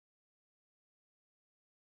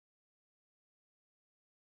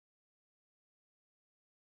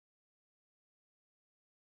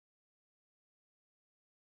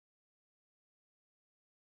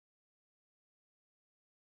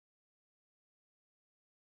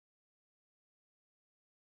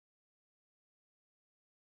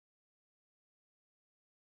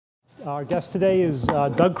Our guest today is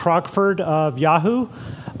Doug Crockford of Yahoo,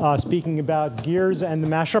 speaking about gears and the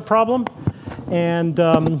mashup problem. And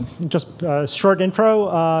just a short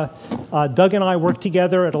intro, Doug and I worked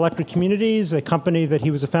together at Electric Communities, a company that he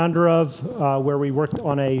was a founder of, where we worked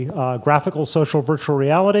on a graphical social virtual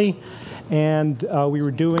reality. And we were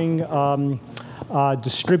doing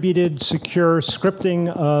distributed secure scripting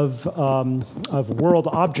of world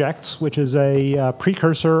objects, which is a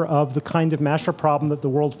precursor of the kind of mashup problem that the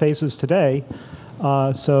world faces today.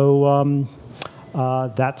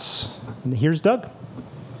 Here's Doug.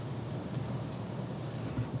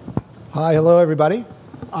 Hi, hello everybody.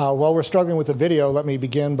 While we're struggling with the video, let me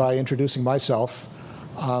begin by introducing myself.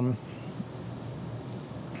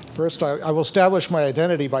 First, I will establish my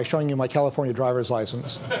identity by showing you my California driver's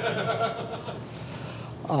license.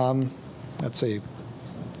 Let's see.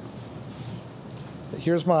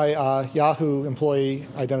 Here's my Yahoo employee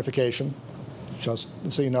identification, just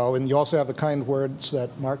so you know. And you also have the kind words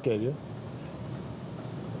that Mark gave you.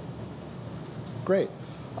 Great.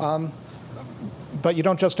 But you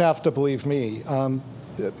don't just have to believe me.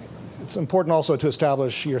 It's important also to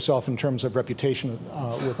establish yourself in terms of reputation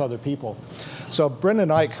with other people. So Brendan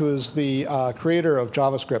Eich, who is the creator of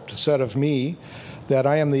JavaScript, said of me that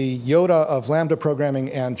I am the Yoda of Lambda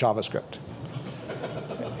programming and JavaScript.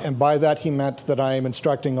 And by that he meant that I am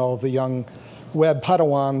instructing all of the young web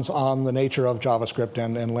Padawans on the nature of JavaScript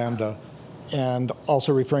and Lambda, and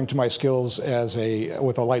also referring to my skills as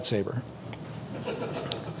with a lightsaber.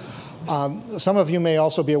 Some of you may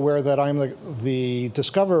also be aware that I'm the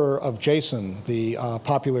discoverer of JSON, the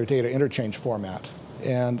popular data interchange format.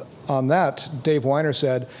 And on that, Dave Weiner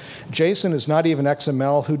said, JSON is not even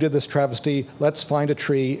XML. Who did this travesty? Let's find a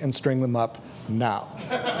tree and string them up now.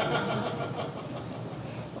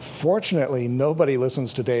 Fortunately, nobody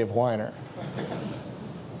listens to Dave Weiner.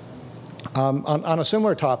 On a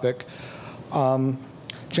similar topic,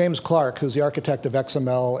 James Clark, who's the architect of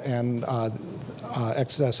XML and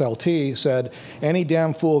XSLT, said, any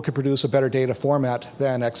damn fool could produce a better data format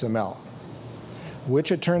than XML,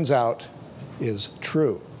 which it turns out is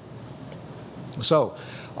true. So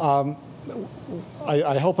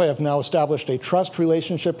I hope I have now established a trust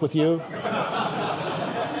relationship with you.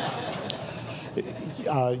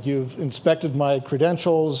 You've inspected my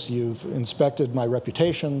credentials, you've inspected my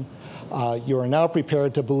reputation. You are now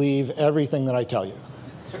prepared to believe everything that I tell you.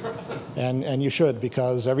 And you should,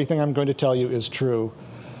 because everything I'm going to tell you is true,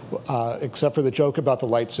 except for the joke about the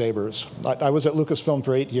lightsabers. I was at Lucasfilm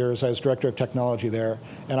for 8 years. I was director of technology there,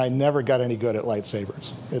 and I never got any good at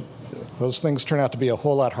lightsabers. Those things turn out to be a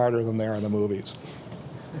whole lot harder than they are in the movies.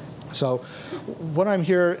 So what I'm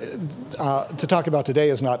here to talk about today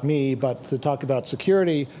is not me, but to talk about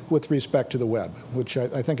security with respect to the web, which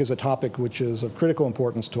I think is a topic which is of critical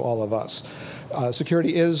importance to all of us.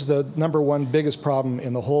 Security is the #1 biggest problem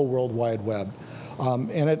in the whole World Wide Web,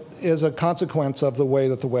 and it is a consequence of the way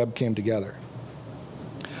that the web came together.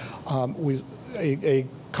 A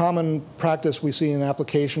common practice we see in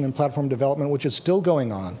application and platform development, which is still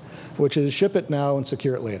going on, which is ship it now and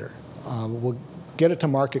secure it later. We'll get it to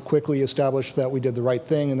market quickly, establish that we did the right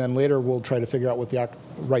thing, and then later we'll try to figure out what the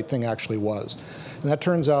right thing actually was. And that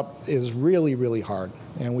turns out is really, really hard.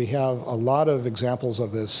 And we have a lot of examples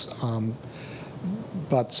of this,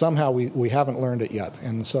 but somehow we haven't learned it yet.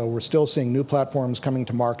 And so we're still seeing new platforms coming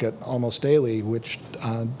to market almost daily, which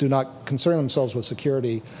do not concern themselves with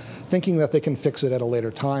security, thinking that they can fix it at a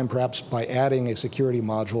later time, perhaps by adding a security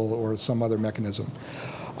module or some other mechanism.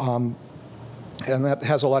 And that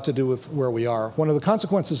has a lot to do with where we are. One of the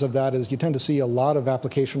consequences of that is you tend to see a lot of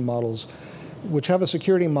application models which have a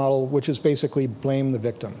security model which is basically blame the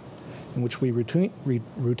victim, in which we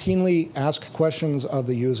routinely ask questions of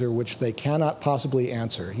the user which they cannot possibly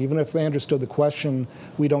answer. Even if they understood the question,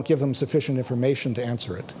 we don't give them sufficient information to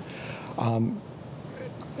answer it.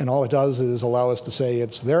 And all it does is allow us to say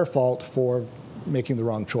it's their fault for making the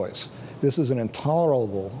wrong choice. This is an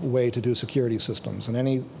intolerable way to do security systems, and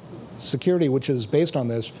any security which is based on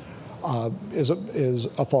this is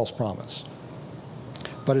a false promise.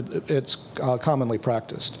 But it's commonly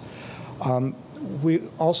practiced. We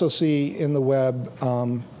also see in the web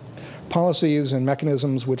policies and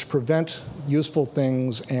mechanisms which prevent useful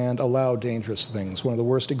things and allow dangerous things. One of the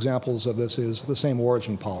worst examples of this is the same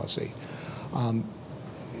origin policy.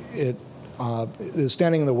 It is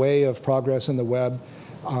standing in the way of progress in the web,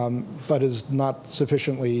 but is not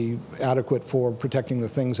sufficiently adequate for protecting the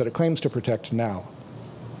things that it claims to protect now.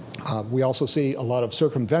 We also see a lot of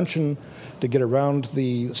circumvention to get around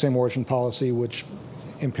the same origin policy, which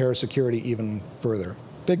impairs security even further.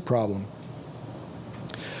 Big problem.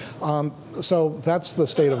 So that's the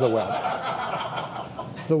state of the web.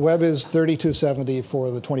 the web is 3270 for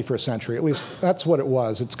the 21st century. At least that's what it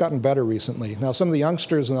was. It's gotten better recently. Now, some of the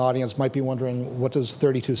youngsters in the audience might be wondering, what does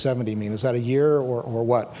 3270 mean? Is that a year or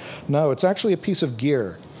what? No, it's actually a piece of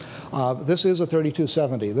gear. This is a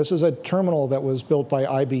 3270. This is a terminal that was built by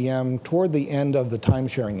IBM toward the end of the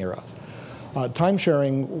time-sharing era.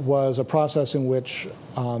 Time-sharing was a process in which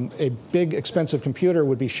a big, expensive computer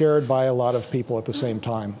would be shared by a lot of people at the same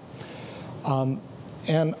time.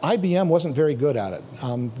 And IBM wasn't very good at it.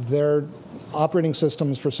 Their operating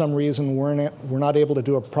systems, for some reason, were not able to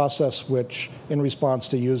do a process switch in response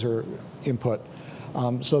to user input.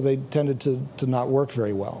 So they tended to not work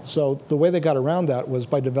very well. So the way they got around that was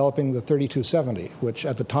by developing the 3270, which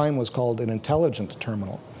at the time was called an intelligent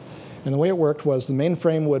terminal. And the way it worked was the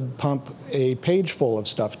mainframe would pump a page full of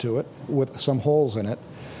stuff to it with some holes in it.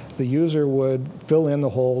 The user would fill in the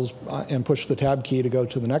holes and push the tab key to go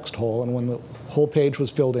to the next hole, and when the whole page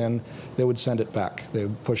was filled in, they would send it back. They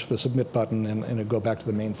would push the submit button and it would go back to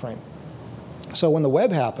the mainframe. So when the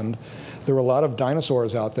web happened, there were a lot of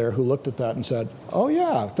dinosaurs out there who looked at that and said, oh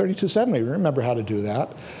yeah, 3270, we remember how to do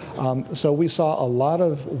that. So we saw a lot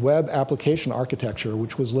of web application architecture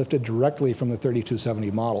which was lifted directly from the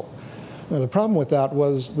 3270 model. Now, the problem with that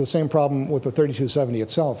was the same problem with the 3270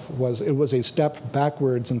 itself, was it was a step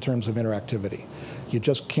backwards in terms of interactivity. You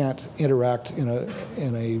just can't interact in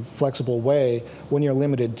a flexible way when you're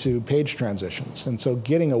limited to page transitions. And so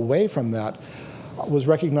getting away from that was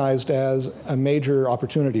recognized as a major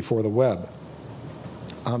opportunity for the web.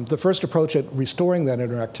 The first approach at restoring that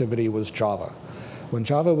interactivity was Java. When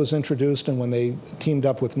Java was introduced and when they teamed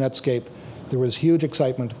up with Netscape, there was huge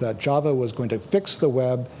excitement that Java was going to fix the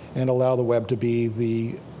web and allow the web to be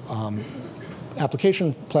the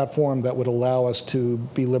application platform that would allow us to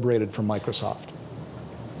be liberated from Microsoft.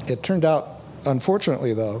 It turned out,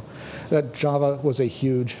 unfortunately though, that Java was a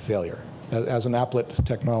huge failure as an applet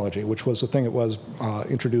technology, which was the thing it was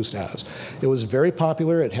introduced as. It was very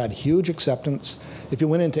popular. It had huge acceptance. If you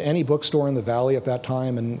went into any bookstore in the Valley at that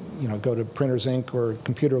time and go to Printers Inc. or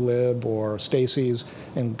Computer Lib or Stacy's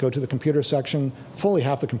and go to the computer section, fully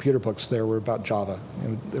half the computer books there were about Java.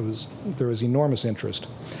 And there was enormous interest.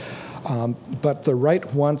 But the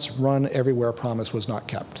write once, run everywhere promise was not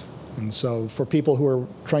kept. And so for people who are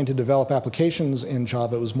trying to develop applications in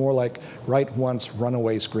Java, it was more like write once, run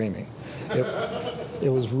away screaming. It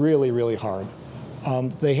was really, really hard.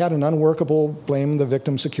 They had an unworkable blame the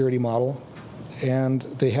victim security model, and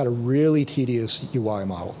they had a really tedious UI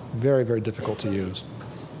model, very, very difficult to use.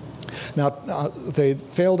 Now, they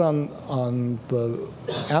failed on the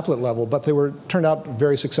applet level, but they turned out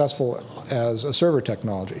very successful as a server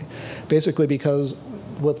technology, basically because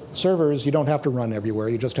with servers, you don't have to run everywhere.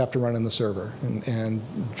 You just have to run in the server. And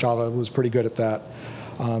Java was pretty good at that.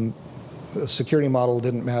 The security model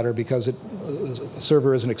didn't matter because a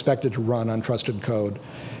server isn't expected to run untrusted code.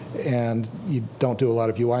 And you don't do a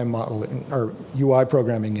lot of UI modeling or UI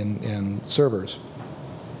programming in servers.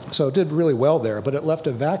 So it did really well there, but it left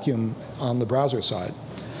a vacuum on the browser side.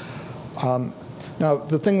 Now,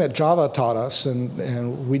 the thing that Java taught us,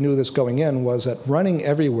 and we knew this going in, was that running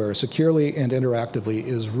everywhere securely and interactively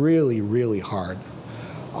is really, really hard.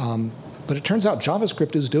 But it turns out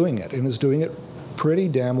JavaScript is doing it, and is doing it pretty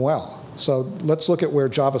damn well. So let's look at where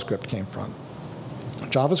JavaScript came from.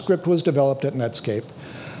 JavaScript was developed at Netscape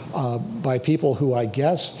by people who, I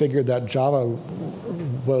guess, figured that Java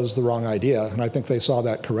was the wrong idea, and I think they saw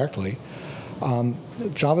that correctly.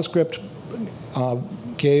 JavaScript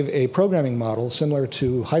gave a programming model similar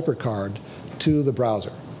to HyperCard to the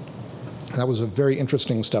browser. That was a very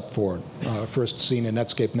interesting step forward, first seen in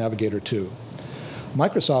Netscape Navigator 2.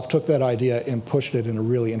 Microsoft took that idea and pushed it in a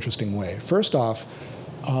really interesting way. First off,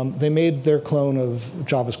 they made their clone of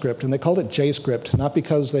JavaScript, and they called it JScript, not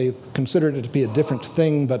because they considered it to be a different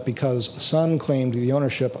thing, but because Sun claimed the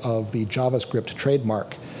ownership of the JavaScript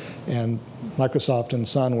trademark. And Microsoft and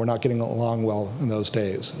Sun were not getting along well in those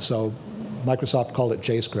days. So Microsoft called it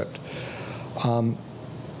JScript.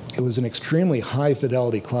 It was an extremely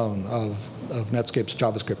high-fidelity clone of Netscape's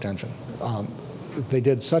JavaScript engine. They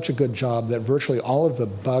did such a good job that virtually all of the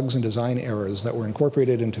bugs and design errors that were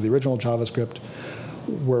incorporated into the original JavaScript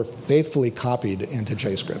were faithfully copied into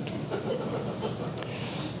JScript.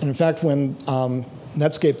 And in fact, when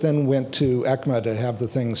Netscape then went to ECMA to have the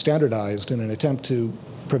thing standardized in an attempt to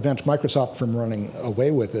prevent Microsoft from running away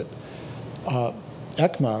with it,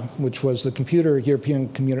 ECMA, which was the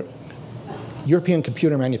European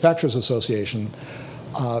Computer Manufacturers Association,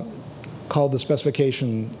 called the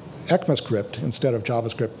specification ECMAScript instead of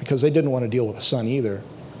JavaScript because they didn't want to deal with Sun either.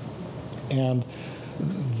 And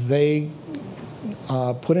they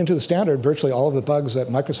put into the standard virtually all of the bugs that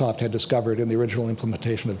Microsoft had discovered in the original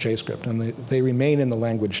implementation of JavaScript, and they remain in the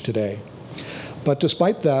language today. But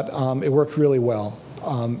despite that, it worked really well,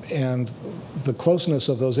 and the closeness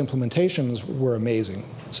of those implementations were amazing,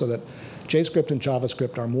 so that JavaScript and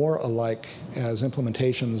JavaScript are more alike as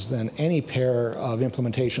implementations than any pair of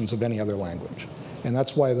implementations of any other language. And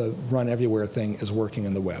that's why the Run Everywhere thing is working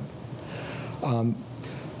in the web.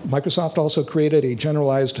 Microsoft also created a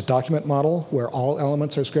generalized document model where all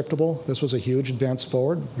elements are scriptable. This was a huge advance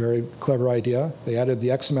forward, very clever idea. They added the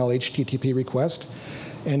XML HTTP request.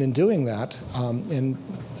 And in doing that, in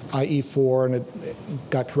IE4, and it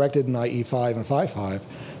got corrected in IE5 and 5.5,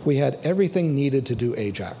 we had everything needed to do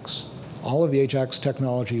Ajax. All of the Ajax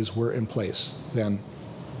technologies were in place then.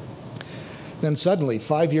 Then suddenly,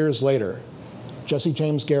 5 years later, Jesse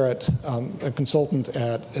James Garrett, a consultant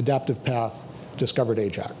at Adaptive Path, discovered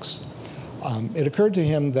Ajax. It occurred to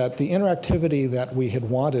him that the interactivity that we had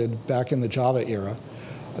wanted back in the Java era,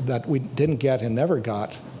 that we didn't get and never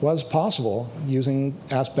got, was possible using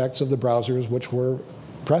aspects of the browsers which were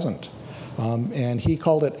present. And he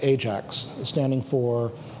called it Ajax, standing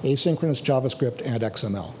for Asynchronous JavaScript and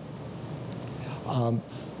XML.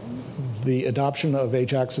 The adoption of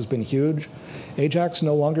Ajax has been huge. Ajax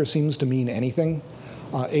no longer seems to mean anything.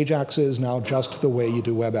 Ajax is now just the way you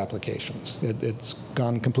do web applications. It's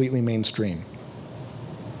gone completely mainstream.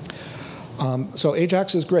 So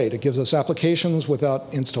Ajax is great. It gives us applications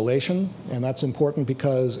without installation, and that's important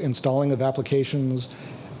because installing of applications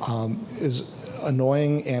is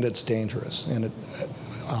annoying and it's dangerous, and it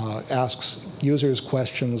asks users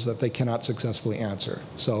questions that they cannot successfully answer.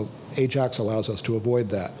 So Ajax allows us to avoid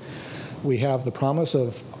that. We have the promise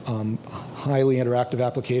of highly interactive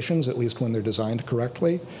applications, at least when they're designed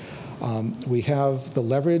correctly. We have the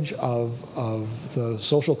leverage of the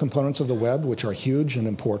social components of the web, which are huge and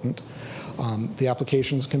important. The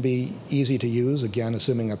applications can be easy to use, again,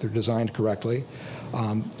 assuming that they're designed correctly.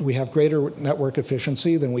 We have greater network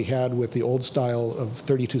efficiency than we had with the old style of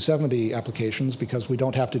 3270 applications because we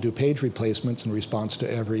don't have to do page replacements in response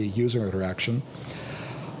to every user interaction.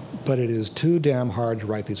 But it is too damn hard to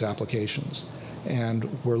write these applications. And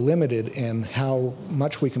we're limited in how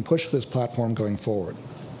much we can push this platform going forward.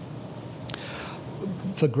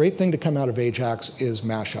 The great thing to come out of Ajax is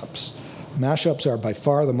Mashups. Mashups are by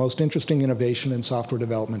far the most interesting innovation in software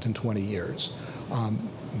development in 20 years.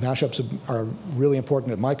 Mashups are really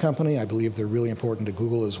important at my company. I believe they're really important to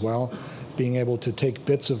Google as well. Being able to take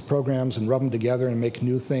bits of programs and rub them together and make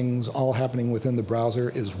new things all happening within the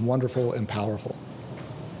browser is wonderful and powerful.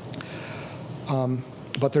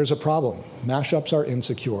 But there's a problem. Mashups are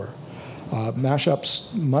insecure.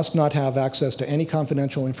 Mashups must not have access to any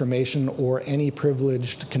confidential information or any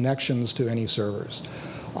privileged connections to any servers.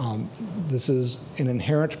 This is an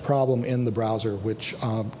inherent problem in the browser, which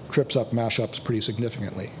trips up mashups pretty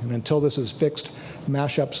significantly. And until this is fixed,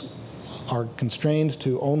 mashups are constrained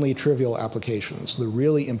to only trivial applications. The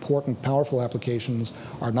really important, powerful applications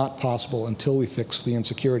are not possible until we fix the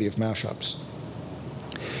insecurity of mashups.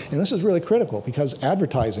 And this is really critical because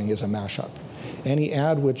advertising is a mashup. Any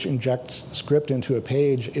ad which injects script into a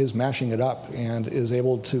page is mashing it up and is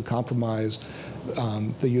able to compromise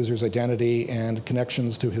the user's identity and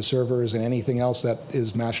connections to his servers and anything else that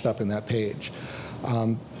is mashed up in that page.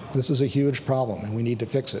 This is a huge problem, and we need to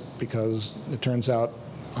fix it because it turns out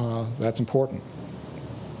that's important.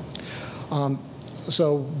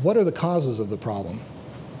 So what are the causes of the problem?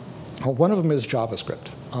 Well, one of them is JavaScript.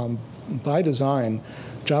 By design,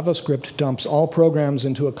 JavaScript dumps all programs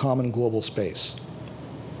into a common global space.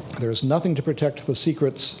 There's nothing to protect the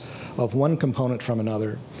secrets of one component from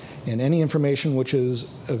another, and any information which is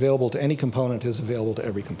available to any component is available to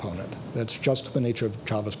every component. That's just the nature of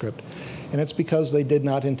JavaScript, and it's because they did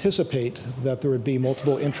not anticipate that there would be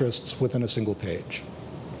multiple interests within a single page.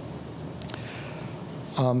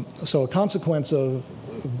 So a consequence of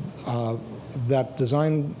that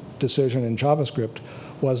design decision in JavaScript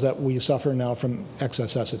was that we suffer now from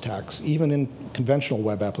XSS attacks, even in conventional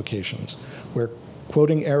web applications, where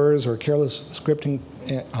quoting errors or careless scripting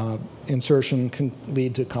insertion can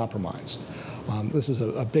lead to compromise. This is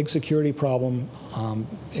a big security problem,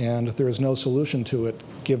 and there is no solution to it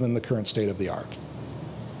given the current state of the art.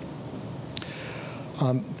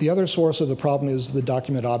 The other source of the problem is the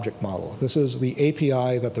document object model. This is the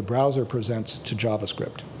API that the browser presents to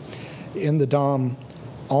JavaScript. In the DOM,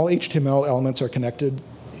 all HTML elements are connected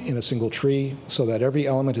in a single tree so that every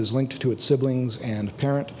element is linked to its siblings and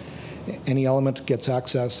parent. Any element gets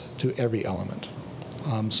access to every element.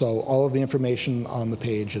 So all of the information on the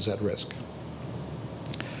page is at risk.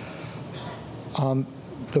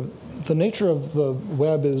 The nature of the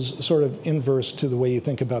web is sort of inverse to the way you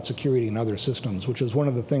think about security in other systems, which is one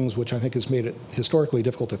of the things which I think has made it historically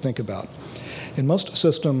difficult to think about. In most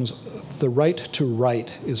systems, the right to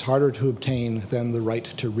write is harder to obtain than the right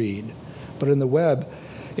to read. But in the web,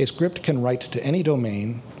 a script can write to any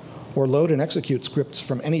domain or load and execute scripts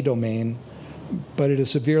from any domain, but it is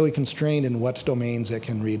severely constrained in what domains it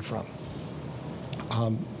can read from.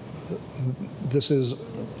 This is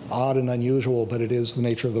odd and unusual, but it is the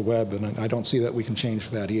nature of the web, and I don't see that we can change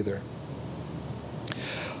that either.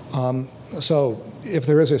 So if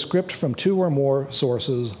there is a script from 2 or more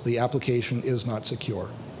sources, the application is not secure,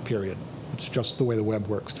 period. It's just the way the web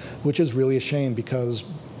works, which is really a shame because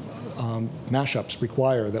mashups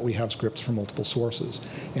require that we have scripts from multiple sources.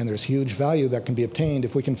 And there's huge value that can be obtained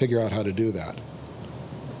if we can figure out how to do that.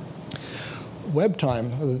 Web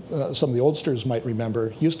time, some of the oldsters might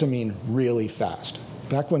remember, used to mean really fast.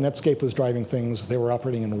 Back when Netscape was driving things, they were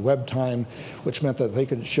operating in web time, which meant that they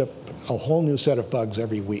could ship a whole new set of bugs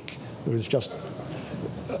every week. There was just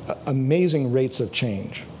amazing rates of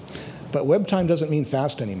change. But web time doesn't mean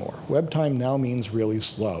fast anymore. Web time now means really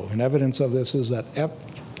slow. And evidence of this is that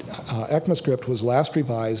ECMAScript was last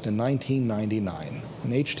revised in 1999,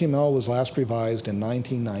 and HTML was last revised in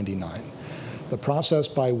 1999. The process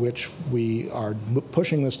by which we are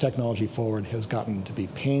pushing this technology forward has gotten to be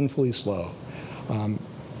painfully slow. I'm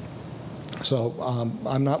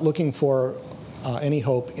not looking for any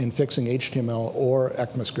hope in fixing HTML or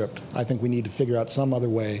ECMAScript. I think we need to figure out some other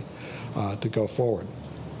way to go forward.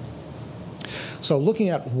 So looking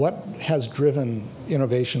at what has driven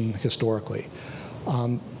innovation historically,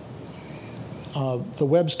 the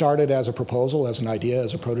web started as a proposal, as an idea,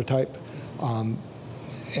 as a prototype.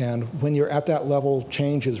 And when you're at that level,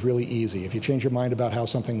 change is really easy. If you change your mind about how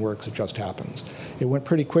something works, it just happens. It went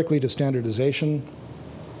pretty quickly to standardization.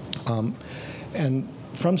 And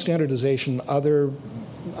from standardization, other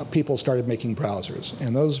people started making browsers.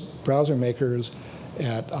 And those browser makers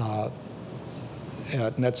at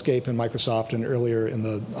Netscape and Microsoft and earlier in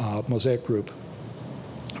the Mosaic group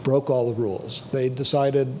broke all the rules. They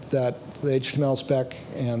decided that the HTML spec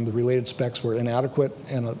and the related specs were inadequate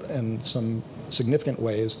in some significant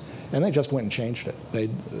ways, and they just went and changed it.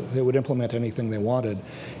 They would implement anything they wanted,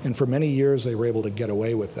 and for many years they were able to get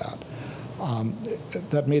away with that.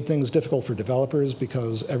 That made things difficult for developers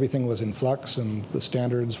because everything was in flux and the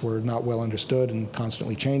standards were not well understood and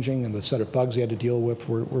constantly changing, and the set of bugs you had to deal with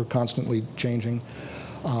were constantly changing.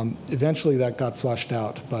 Eventually that got flushed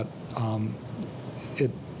out, but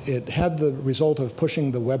it had the result of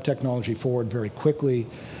pushing the web technology forward very quickly.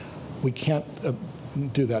 We can't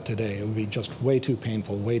do that today. It would be just way too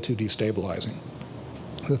painful, way too destabilizing.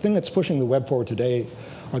 The thing that's pushing the web forward today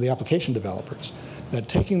are the application developers. That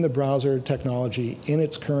taking the browser technology in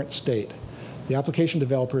its current state, the application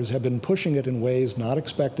developers have been pushing it in ways not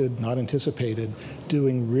expected, not anticipated,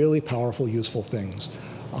 doing really powerful, useful things.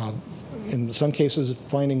 In some cases,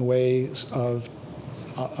 finding ways of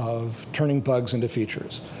turning bugs into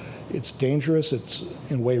features. It's dangerous, it's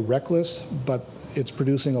in a way reckless, but it's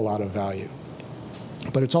producing a lot of value.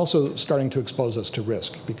 But it's also starting to expose us to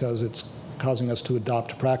risk because it's causing us to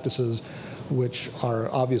adopt practices which are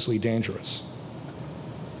obviously dangerous.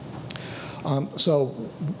 So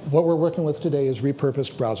what we're working with today is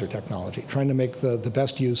repurposed browser technology, trying to make the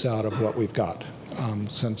best use out of what we've got,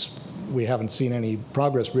 since we haven't seen any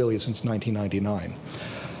progress really since 1999.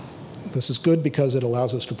 This is good because it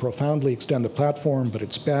allows us to profoundly extend the platform, but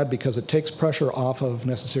it's bad because it takes pressure off of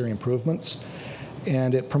necessary improvements,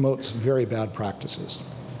 and it promotes very bad practices.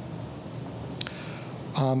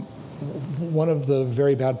 One of the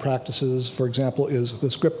very bad practices, for example, is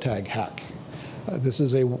the script tag hack. This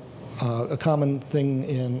is a common thing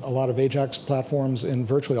in a lot of Ajax platforms, in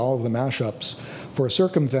virtually all of the mashups, for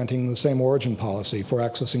circumventing the same origin policy for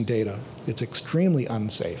accessing data. It's extremely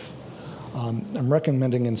unsafe. I'm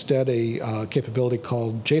recommending instead a capability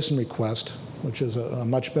called JSON request, which is a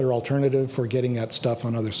much better alternative for getting at stuff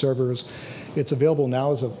on other servers. It's available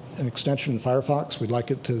now as an extension in Firefox. We'd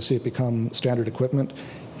like it to see it become standard equipment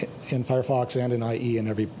in Firefox and in IE and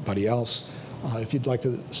everybody else. If you'd like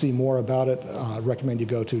to see more about it, I recommend you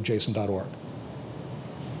go to json.org.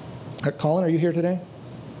 Colin, are you here today?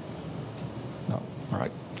 No, all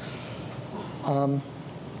right.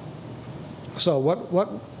 So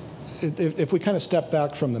if we kind of step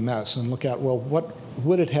back from the mess and look at, well, what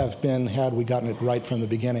would it have been had we gotten it right from the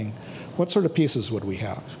beginning? What sort of pieces would we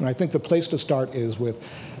have? And I think the place to start is with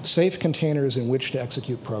safe containers in which to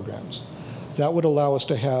execute programs. That would allow us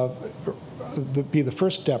to have be the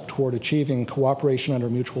first step toward achieving cooperation under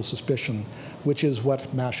mutual suspicion, which is what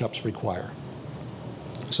mashups require.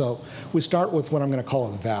 So we start with what I'm going to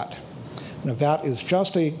call a VAT. And a VAT is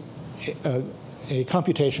just a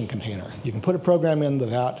computation container. You can put a program in the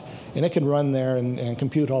VAT, and it can run there and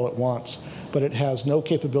compute all it wants, but it has no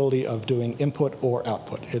capability of doing input or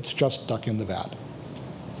output. It's just stuck in the VAT.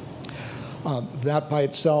 That by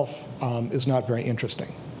itself is not very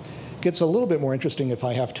interesting. It gets a little bit more interesting if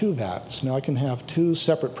I have two VATs. Now I can have two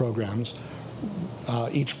separate programs,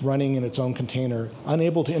 each running in its own container,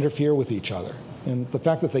 unable to interfere with each other. And the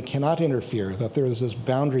fact that they cannot interfere, that there is this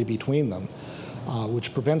boundary between them,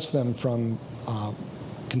 which prevents them from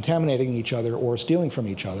contaminating each other or stealing from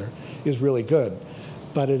each other, is really good.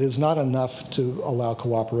 But it is not enough to allow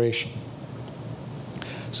cooperation.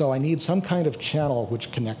 So I need some kind of channel which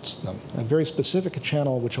connects them, a very specific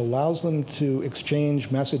channel which allows them to exchange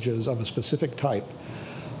messages of a specific type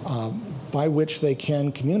by which they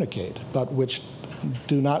can communicate, but which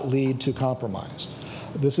do not lead to compromise.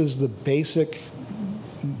 This is the basic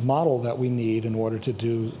model that we need in order to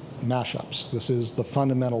do mashups. This is the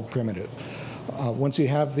fundamental primitive. Once you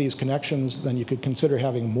have these connections, then you could consider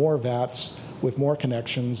having more VATs with more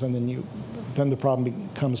connections, and then the problem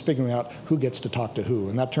becomes figuring out who gets to talk to who.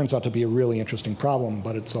 And that turns out to be a really interesting problem,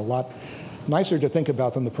 but it's a lot nicer to think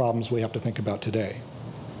about than the problems we have to think about today.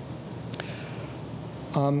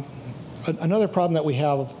 Another problem that we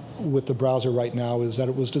have with the browser right now is that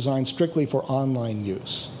it was designed strictly for online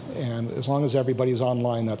use. And as long as everybody's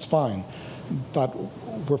online, that's fine. But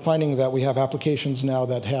we're finding that we have applications now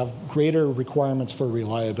that have greater requirements for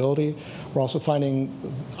reliability. We're also finding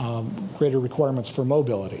greater requirements for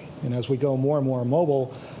mobility. And as we go more and more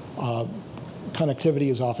mobile, connectivity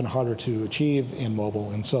is often harder to achieve in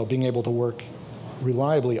mobile. And so being able to work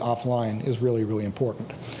reliably offline is really, really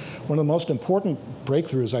important. One of the most important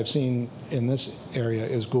breakthroughs I've seen in this area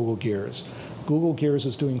is Google Gears. Google Gears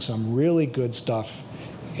is doing some really good stuff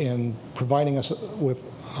in providing us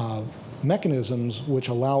with mechanisms which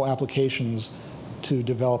allow applications to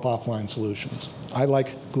develop offline solutions. I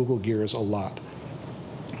like Google Gears a lot.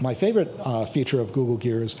 My favorite feature of Google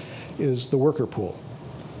Gears is the worker pool.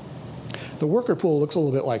 The worker pool looks a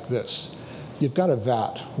little bit like this. You've got a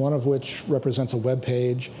VAT, one of which represents a web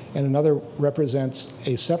page, and another represents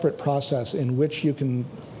a separate process in which you can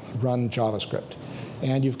run JavaScript.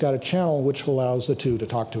 And you've got a channel which allows the two to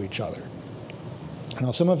talk to each other.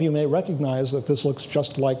 Now, some of you may recognize that this looks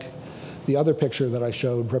just like the other picture that I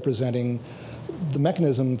showed representing the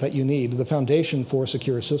mechanism that you need, the foundation for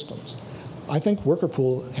secure systems. I think worker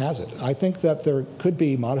pool has it. I think that there could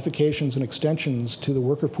be modifications and extensions to the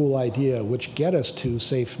worker pool idea which get us to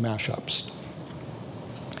safe mashups.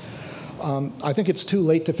 I think it's too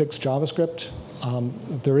late to fix JavaScript.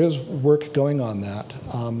 There is work going on that.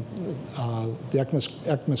 The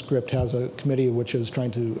ECMAScript has a committee which is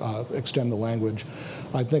trying to extend the language.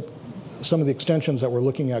 I think some of the extensions that we're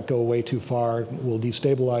looking at go way too far, will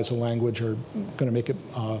destabilize the language, or going to make it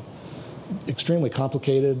extremely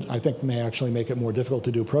complicated. I think may actually make it more difficult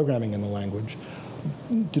to do programming in the language.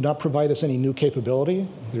 Do not provide us any new capability.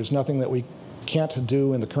 There's nothing that we can't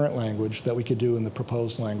do in the current language that we could do in the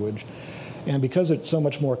proposed language. And because it's so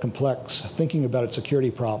much more complex, thinking about its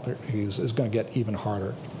security properties is going to get even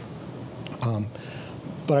harder.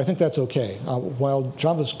 But I think that's okay. While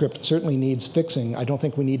JavaScript certainly needs fixing, I don't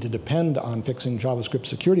think we need to depend on fixing JavaScript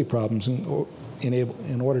security problems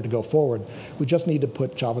in order to go forward. We just need to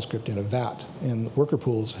put JavaScript in a VAT, and worker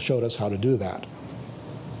pools showed us how to do that.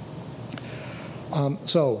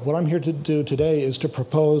 So what I'm here to do today is to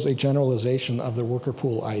propose a generalization of the worker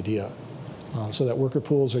pool idea, so that worker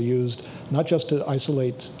pools are used not just to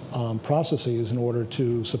isolate processes in order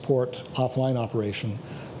to support offline operation,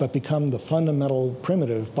 but become the fundamental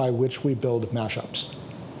primitive by which we build mashups.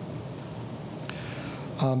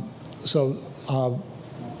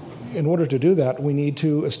 In order to do that, we need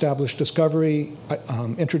to establish discovery,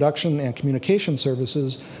 introduction, and communication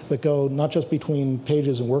services that go not just between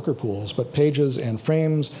pages and worker pools, but pages and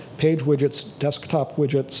frames, page widgets, desktop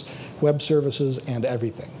widgets, web services, and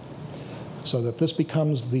everything. So that this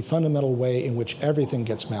becomes the fundamental way in which everything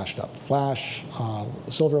gets mashed up. Flash,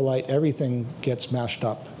 Silverlight, everything gets mashed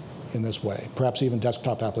up in this way. Perhaps even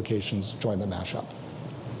desktop applications join the mashup.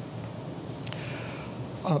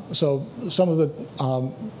 So some of the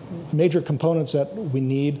major components that we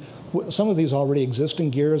need, some of these already exist in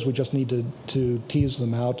Gears. We just need to tease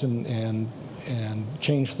them out and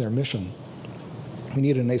change their mission. We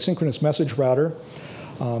need an asynchronous message router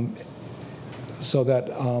so that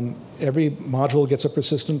every module gets a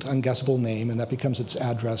persistent, unguessable name, and that becomes its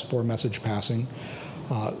address for message passing.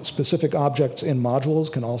 Specific objects in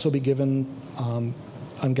modules can also be given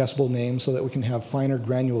unguessable names so that we can have finer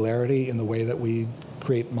granularity in the way that we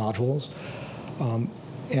create modules.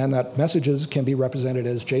 and that messages can be represented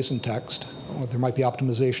as JSON text. There might be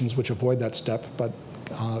optimizations which avoid that step, but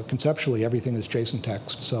conceptually everything is JSON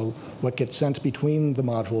text, so what gets sent between the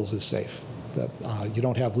modules is safe, that you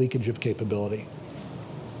don't have leakage of capability.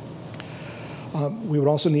 We would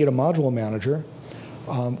also need a module manager,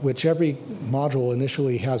 which every module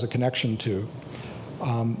initially has a connection to,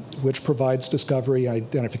 which provides discovery and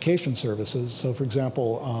identification services. So for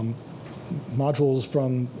example, modules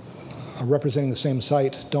from representing the same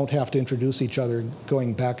site don't have to introduce each other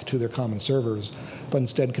going back to their common servers, but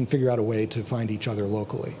instead can figure out a way to find each other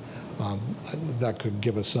locally. That could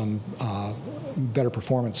give us some better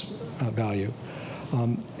performance value.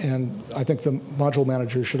 And I think the module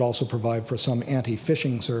manager should also provide for some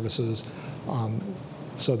anti-phishing services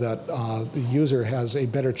so that the user has a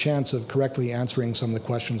better chance of correctly answering some of the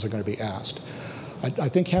questions that are going to be asked. I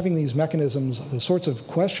think having these mechanisms, the sorts of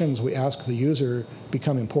questions we ask the user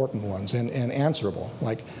become important ones and answerable.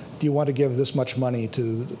 Like, do you want to give this much money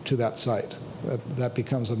to that site? That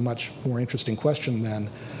becomes a much more interesting question than,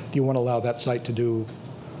 do you want to allow that site to do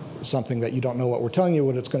something that you don't know what we're telling you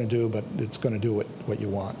what it's going to do, but it's going to do what you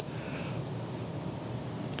want.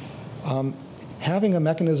 Having a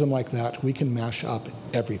mechanism like that, we can mash up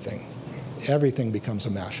everything. Everything becomes a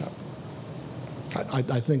mashup.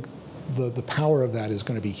 I think the power of that is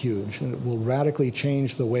going to be huge, and it will radically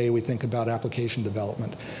change the way we think about application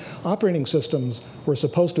development. Operating systems were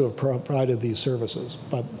supposed to have provided these services,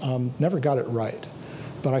 but never got it right.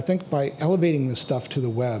 But I think by elevating this stuff to the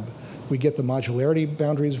web, we get the modularity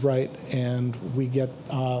boundaries right, and we get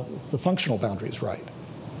the functional boundaries right.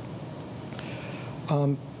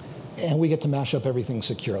 And we get to mash up everything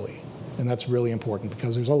securely. And that's really important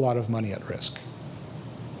because there's a lot of money at risk.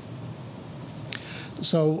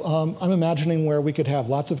 So I'm imagining where we could have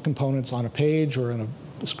lots of components on a page or on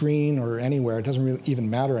a screen or anywhere, it doesn't really even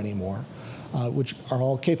matter anymore, which are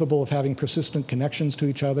all capable of having persistent connections to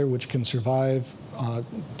each other, which can survive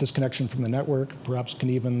disconnection from the network, perhaps can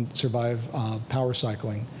even survive power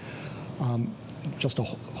cycling. Just a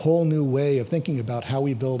whole new way of thinking about how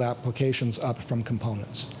we build applications up from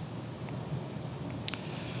components.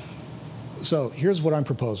 So here's what I'm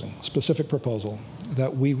proposing, specific proposal,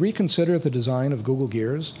 that we reconsider the design of Google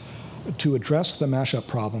Gears to address the mashup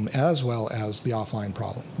problem as well as the offline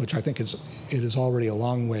problem, which I think it is already a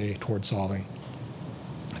long way toward solving.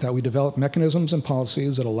 That we develop mechanisms and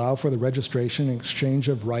policies that allow for the registration and exchange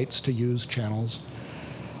of rights to use channels.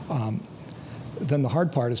 Then the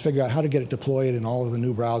hard part is figure out how to get it deployed in all of the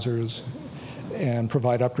new browsers and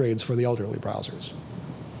provide upgrades for the elderly browsers.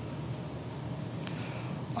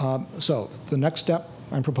 So the next step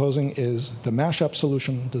I'm proposing is the Mashup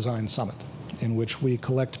Solution Design Summit, in which we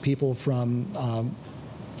collect people from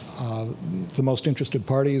the most interested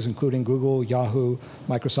parties, including Google, Yahoo,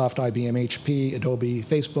 Microsoft, IBM, HP, Adobe,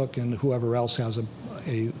 Facebook, and whoever else has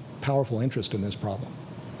a powerful interest in this problem.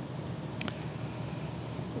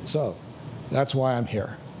 So that's why I'm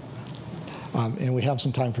here. And we have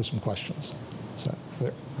some time for some questions. So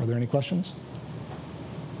are there any questions?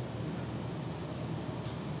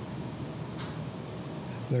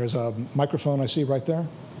 There's a microphone I see right there.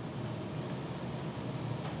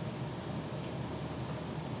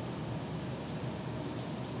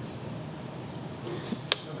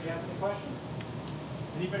 Nobody has any questions?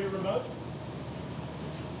 Anybody remote?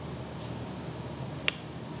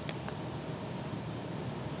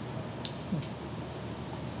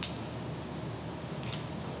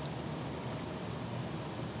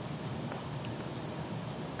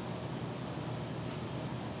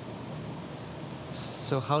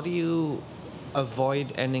 So how do you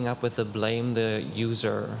avoid ending up with the blame the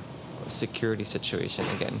user security situation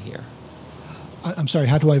again here? I'm sorry,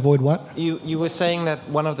 how do I avoid what? You were saying that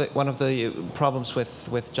one of the problems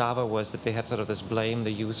with Java was that they had sort of this blame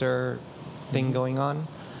the user thing going on.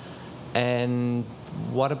 And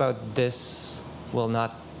what about this will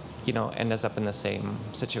not, end us up in the same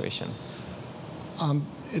situation?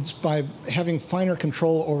 It's by having finer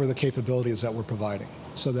control over the capabilities that we're providing,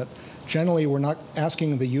 so that generally we're not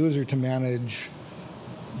asking the user to manage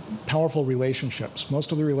powerful relationships.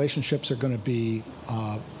 Most of the relationships are going to be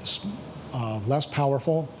less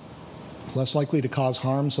powerful, less likely to cause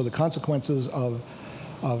harm, so the consequences of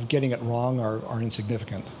getting it wrong are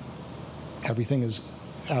insignificant. Everything is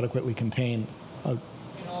adequately contained. And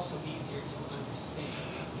also easier to understand.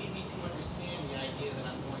 It's easy to understand the idea that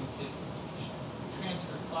I'm going to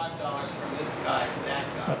transfer $5 from this guy to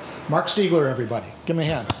that guy. Mark Stiegler, everybody. Give me a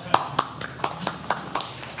hand.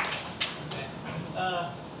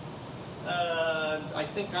 I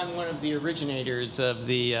think I'm one of the originators of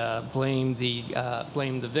the blame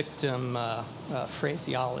the victim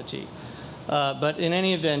phraseology. But in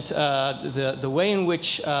any event, the way in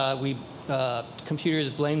which computers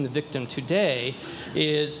blame the victim today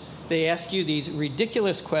is they ask you these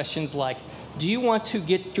ridiculous questions like, do you want to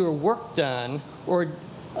get your work done or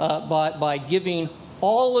by giving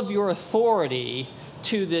all of your authority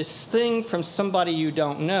to this thing from somebody you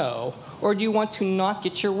don't know, or do you want to not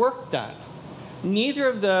get your work done? Neither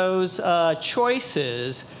of those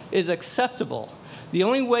choices is acceptable. The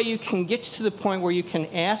only way you can get to the point where you can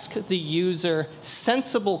ask the user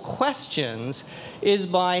sensible questions is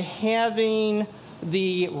by having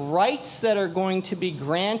the rights that are going to be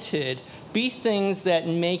granted be things that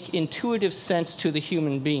make intuitive sense to the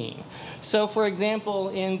human being. So, for example,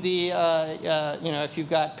 in the if you've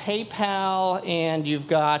got PayPal and you've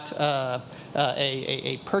got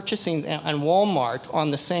a purchasing on Walmart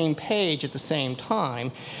on the same page at the same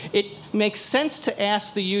time, it makes sense to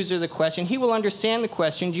ask the user the question. He will understand the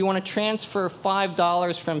question. Do you want to transfer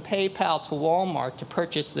 $5 from PayPal to Walmart to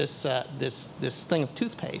purchase this this thing of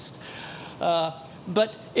toothpaste?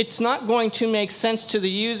 But it's not going to make sense to the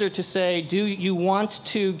user to say, do you want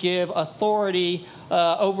to give authority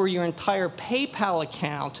over your entire PayPal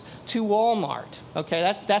account to Walmart?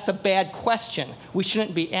 Okay, that's a bad question. We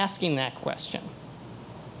shouldn't be asking that question.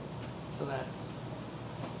 So that's...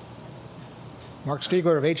 Mark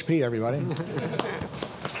Stiegler of HP, everybody.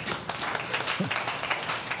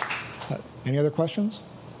 Any other questions?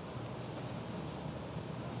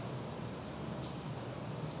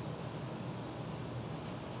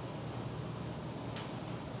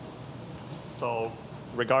 So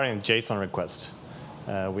regarding JSON requests,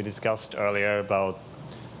 we discussed earlier about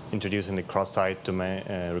introducing the cross-site domain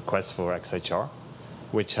request for XHR,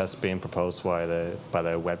 which has been proposed by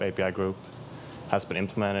the Web API group, has been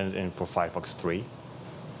implemented for Firefox 3.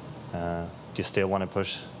 Do you still want to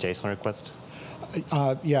push JSON request?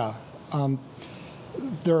 Yeah.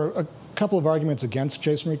 There are a couple of arguments against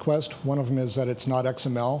JSON request. One of them is that it's not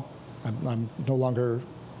XML. I'm no longer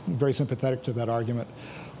very sympathetic to that argument.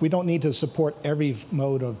 We don't need to support every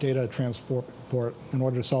mode of data transport in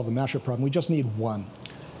order to solve the mashup problem. We just need one.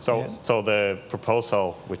 So the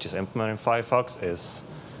proposal, which is implemented in Firefox, is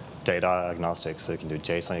data agnostic. So you can do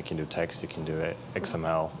JSON, you can do text, you can do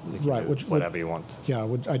XML, you can do whatever you want. Yeah,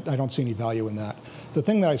 I don't see any value in that. The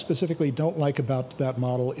thing that I specifically don't like about that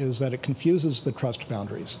model is that it confuses the trust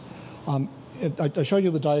boundaries. I showed you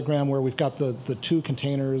the diagram where we've got the two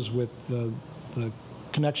containers with the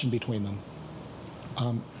connection between them.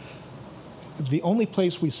 The only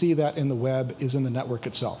place we see that in the web is in the network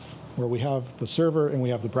itself, where we have the server and we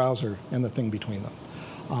have the browser and the thing between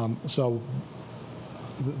them. So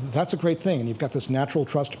that's a great thing, and you've got this natural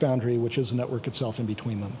trust boundary, which is the network itself in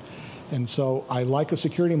between them. And so I like a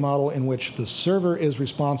security model in which the server is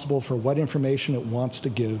responsible for what information it wants to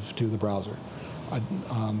give to the browser.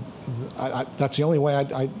 That's the only way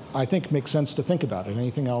I think makes sense to think about it.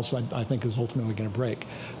 Anything else I think is ultimately going to break.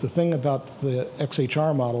 The thing about the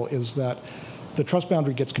XHR model is that the trust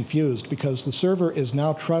boundary gets confused because the server is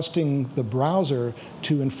now trusting the browser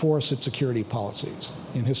to enforce its security policies.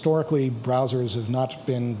 And historically, browsers have not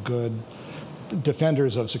been good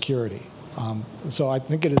defenders of security. So I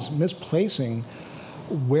think it is misplacing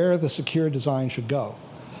where the secure design should go.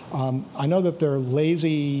 I know that there are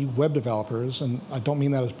lazy web developers, and I don't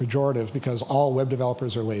mean that as pejorative because all web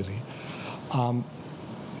developers are lazy. And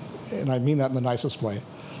I mean that in the nicest way.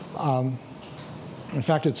 In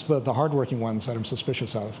fact, it's the hardworking ones that I'm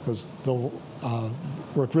suspicious of because they'll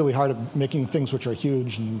work really hard at making things which are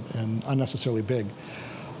huge and unnecessarily big.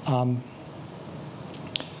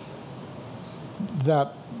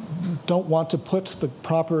 That don't want to put the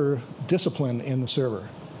proper discipline in the server.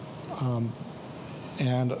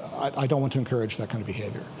 And I don't want to encourage that kind of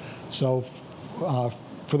behavior. So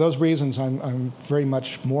for those reasons, I'm very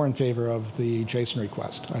much more in favor of the JSON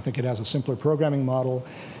request. I think it has a simpler programming model,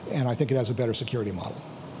 and I think it has a better security model.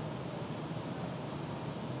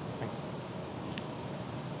 Thanks.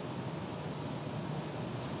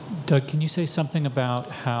 Doug, can you say something about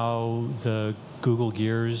how the Google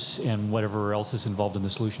Gears and whatever else is involved in the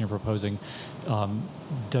solution you're proposing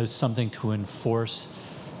does something to enforce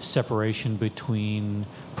separation between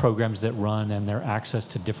programs that run and their access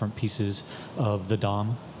to different pieces of the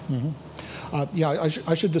DOM? Mm-hmm. Yeah,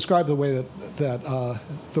 I should describe the way that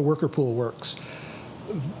the worker pool works.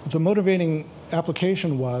 The motivating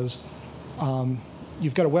application was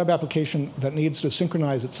you've got a web application that needs to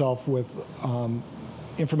synchronize itself with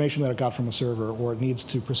information that it got from a server, or it needs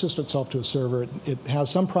to persist itself to a server. It has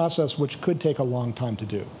some process which could take a long time to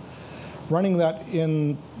do. Running that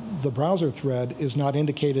in the browser thread is not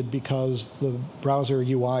indicated because the browser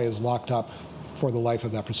UI is locked up for the life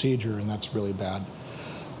of that procedure, and that's really bad.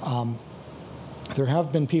 There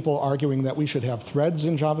have been people arguing that we should have threads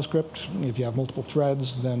in JavaScript. If you have multiple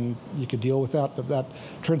threads, then you could deal with that, but that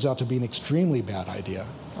turns out to be an extremely bad idea.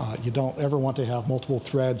 You don't ever want to have multiple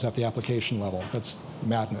threads at the application level. That's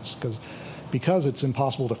madness, because it's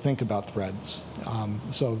impossible to think about threads.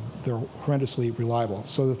 So they're horrendously reliable.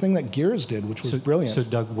 So the thing that Gears did, which was brilliant. So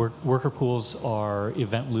Doug, worker pools are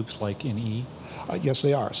event loops like in E? Yes,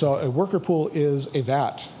 they are. So a worker pool is a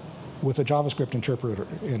VAT with a JavaScript interpreter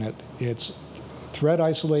in it. It's thread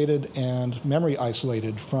isolated and memory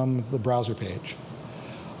isolated from the browser page.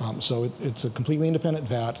 So it's a completely independent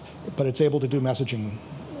VAT, but it's able to do messaging.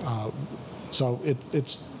 So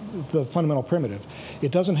it's the fundamental primitive.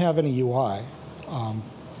 It doesn't have any UI.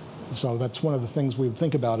 So that's one of the things we would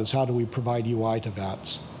think about is how do we provide UI to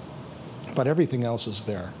VATs. But everything else is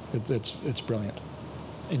there. It's brilliant.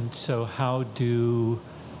 And so how do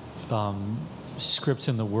scripts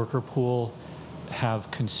in the worker pool have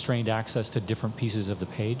constrained access to different pieces of the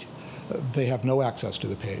page? They have no access to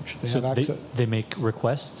the page. They So have access. they make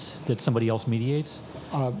requests that somebody else mediates?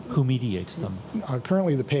 Who mediates them?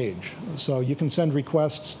 Currently the page. So you can send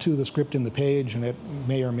requests to the script in the page, and it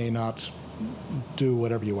may or may not do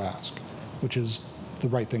whatever you ask, which is the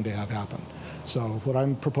right thing to have happen. So what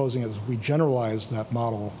I'm proposing is we generalize that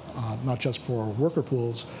model, not just for worker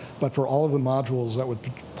pools, but for all of the modules that would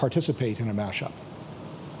participate in a mashup.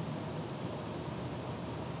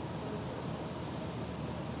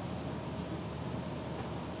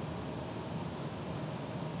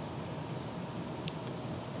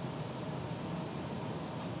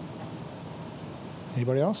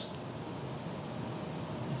 Anybody else?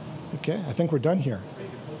 Okay, I think we're done here.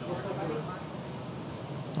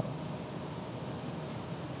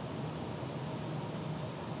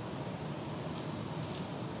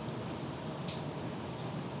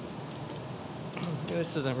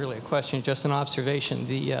 This isn't really a question, just an observation.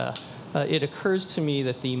 It occurs to me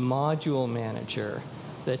that the module manager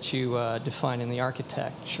that you define in the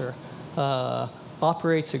architecture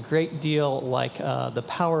operates a great deal like the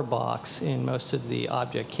power box in most of the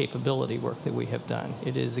object capability work that we have done.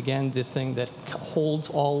 It is, again, the thing that holds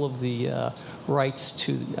all of the rights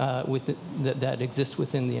to that exist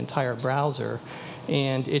within the entire browser,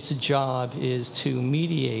 and its job is to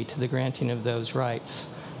mediate the granting of those rights,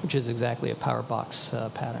 which is exactly a power box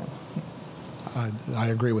pattern. I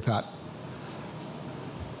agree with that.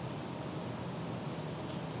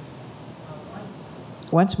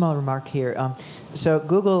 One small remark here. So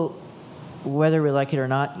Google, whether we like it or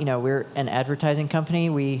not, we're an advertising company.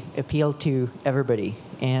 We appeal to everybody,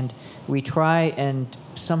 and we try and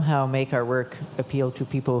somehow make our work appeal to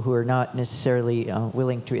people who are not necessarily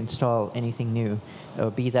willing to install anything new,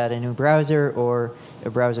 be that a new browser or a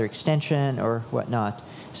browser extension or whatnot.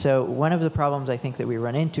 So one of the problems I think that we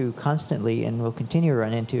run into constantly and will continue to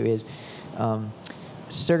run into is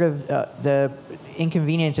sort of the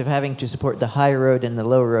inconvenience of having to support the high road and the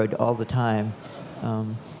low road all the time.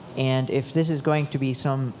 And if this is going to be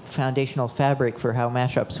some foundational fabric for how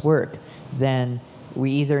mashups work, then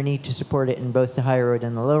we either need to support it in both the high road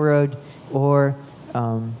and the low road, or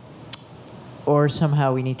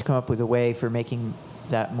somehow we need to come up with a way for making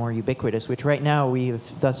that more ubiquitous, which right now we have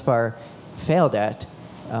thus far failed at,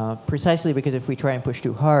 precisely because if we try and push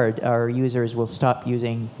too hard, our users will stop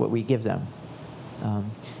using what we give them.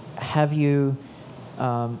 Have you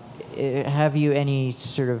any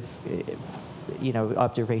sort of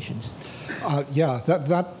observations? Yeah,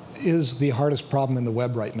 that is the hardest problem in the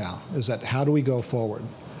web right now, is that how do we go forward?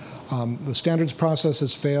 The standards process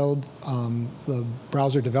has failed. The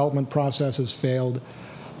browser development process has failed.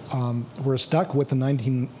 We're stuck with the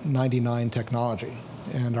 1999 technology,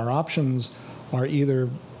 and our options are either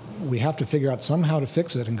we have to figure out somehow to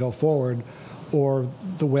fix it and go forward, or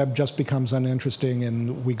the web just becomes uninteresting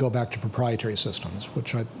and we go back to proprietary systems,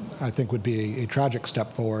 which I think would be a tragic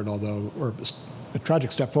step forward, or a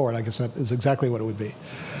tragic step forward, I guess that is exactly what it would be.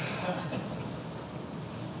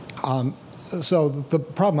 So the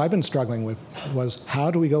problem I've been struggling with was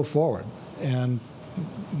how do we go forward? And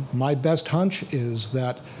my best hunch is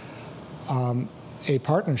that a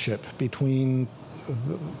partnership between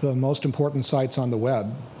the most important sites on the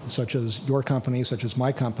web, such as your company, such as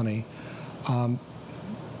my company,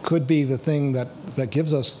 could be the thing that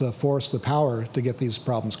gives us the force, the power to get these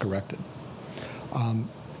problems corrected.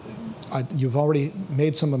 You've already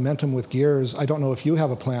made some momentum with Gears. I don't know if you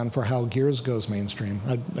have a plan for how Gears goes mainstream.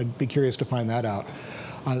 I'd be curious to find that out.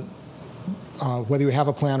 Whether you have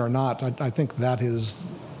a plan or not, I think that is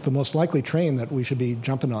the most likely train that we should be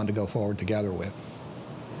jumping on to go forward together with.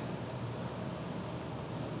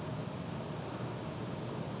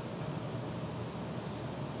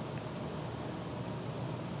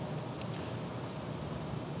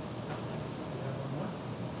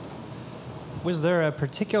 Was there a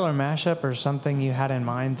particular mashup or something you had in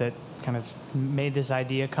mind that kind of made this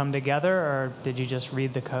idea come together, or did you just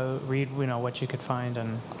read the code, read what you could find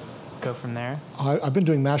and go from there? I've been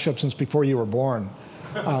doing mashup since before you were born.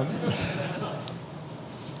 I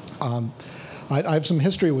have some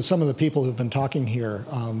history with some of the people who've been talking here.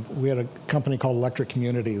 We had a company called Electric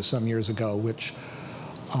Communities some years ago, which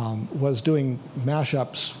was doing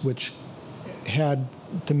mashups which had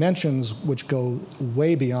dimensions which go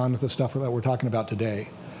way beyond the stuff that we're talking about today.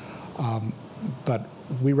 But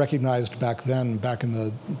we recognized back then, back in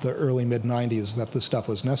the early mid-90s, that this stuff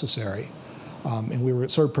was necessary. And we were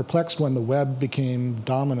sort of perplexed when the web became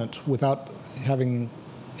dominant without having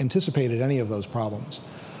anticipated any of those problems.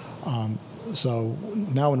 So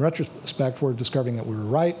now in retrospect, we're discovering that we were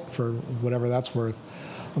right, for whatever that's worth.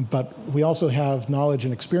 But we also have knowledge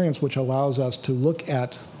and experience which allows us to look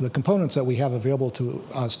at the components that we have available to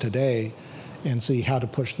us today and see how to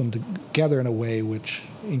push them together in a way which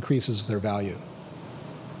increases their value.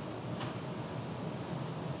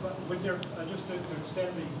 But would there, just to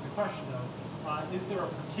extend the question though, is there a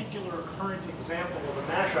particular current example of a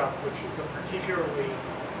mashup which is a particularly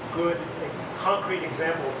good, concrete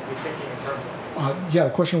example to be thinking in terms of? Yeah,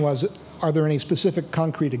 the question was, are there any specific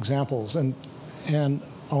concrete examples? And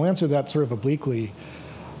I'll answer that sort of obliquely.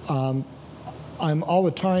 I'm all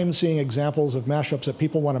the time seeing examples of mashups that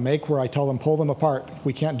people want to make where I tell them, pull them apart.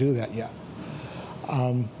 We can't do that yet.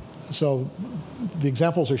 So the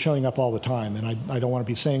examples are showing up all the time, and I don't want to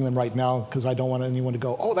be saying them right now because I don't want anyone to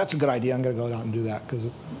go, oh, that's a good idea, I'm going to go out and do that, because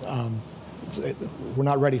we're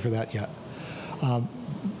not ready for that yet.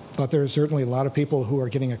 But there's certainly a lot of people who are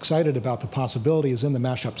getting excited about the possibilities in the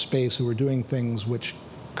mashup space who are doing things which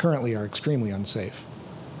currently are extremely unsafe.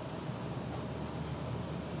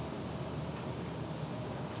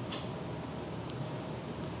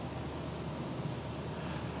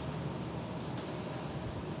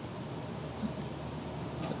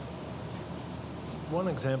 One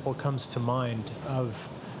example comes to mind of,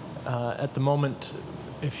 at the moment,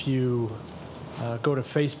 if you go to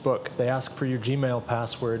Facebook, they ask for your Gmail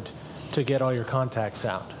password to get all your contacts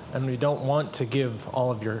out. And we don't want to give all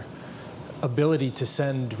of your ability to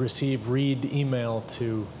send, receive, read email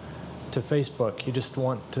to Facebook. You just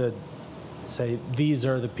want to say, these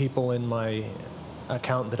are the people in my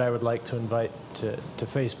account that I would like to invite to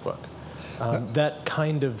Facebook. That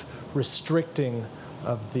kind of restricting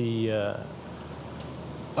of the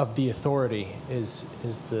authority is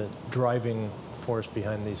the driving force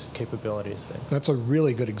behind these capabilities things. That's a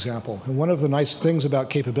really good example. And one of the nice things about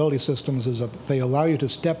capability systems is that they allow you to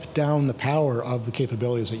step down the power of the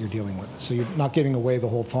capabilities that you're dealing with. So you're not giving away the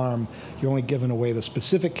whole farm, you're only giving away the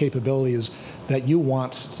specific capabilities that you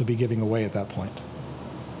want to be giving away at that point.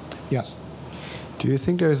 Yes? Do you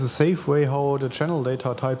think there is a safe way how the channel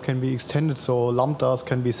data type can be extended so lambdas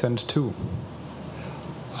can be sent too?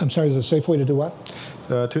 I'm sorry, is there a safe way to do what?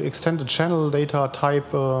 To extend the channel data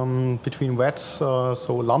type between WATs, so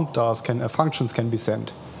lambdas functions can be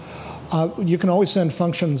sent. You can always send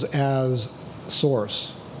functions as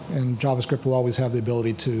source, and JavaScript will always have the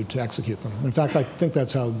ability to execute them. In fact, I think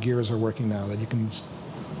that's how gears are working now, that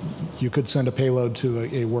you could send a payload to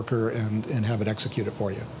a worker and have it execute it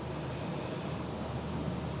for you.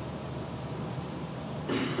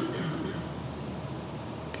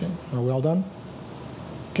 Okay, are we all done?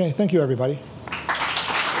 Okay, thank you, everybody.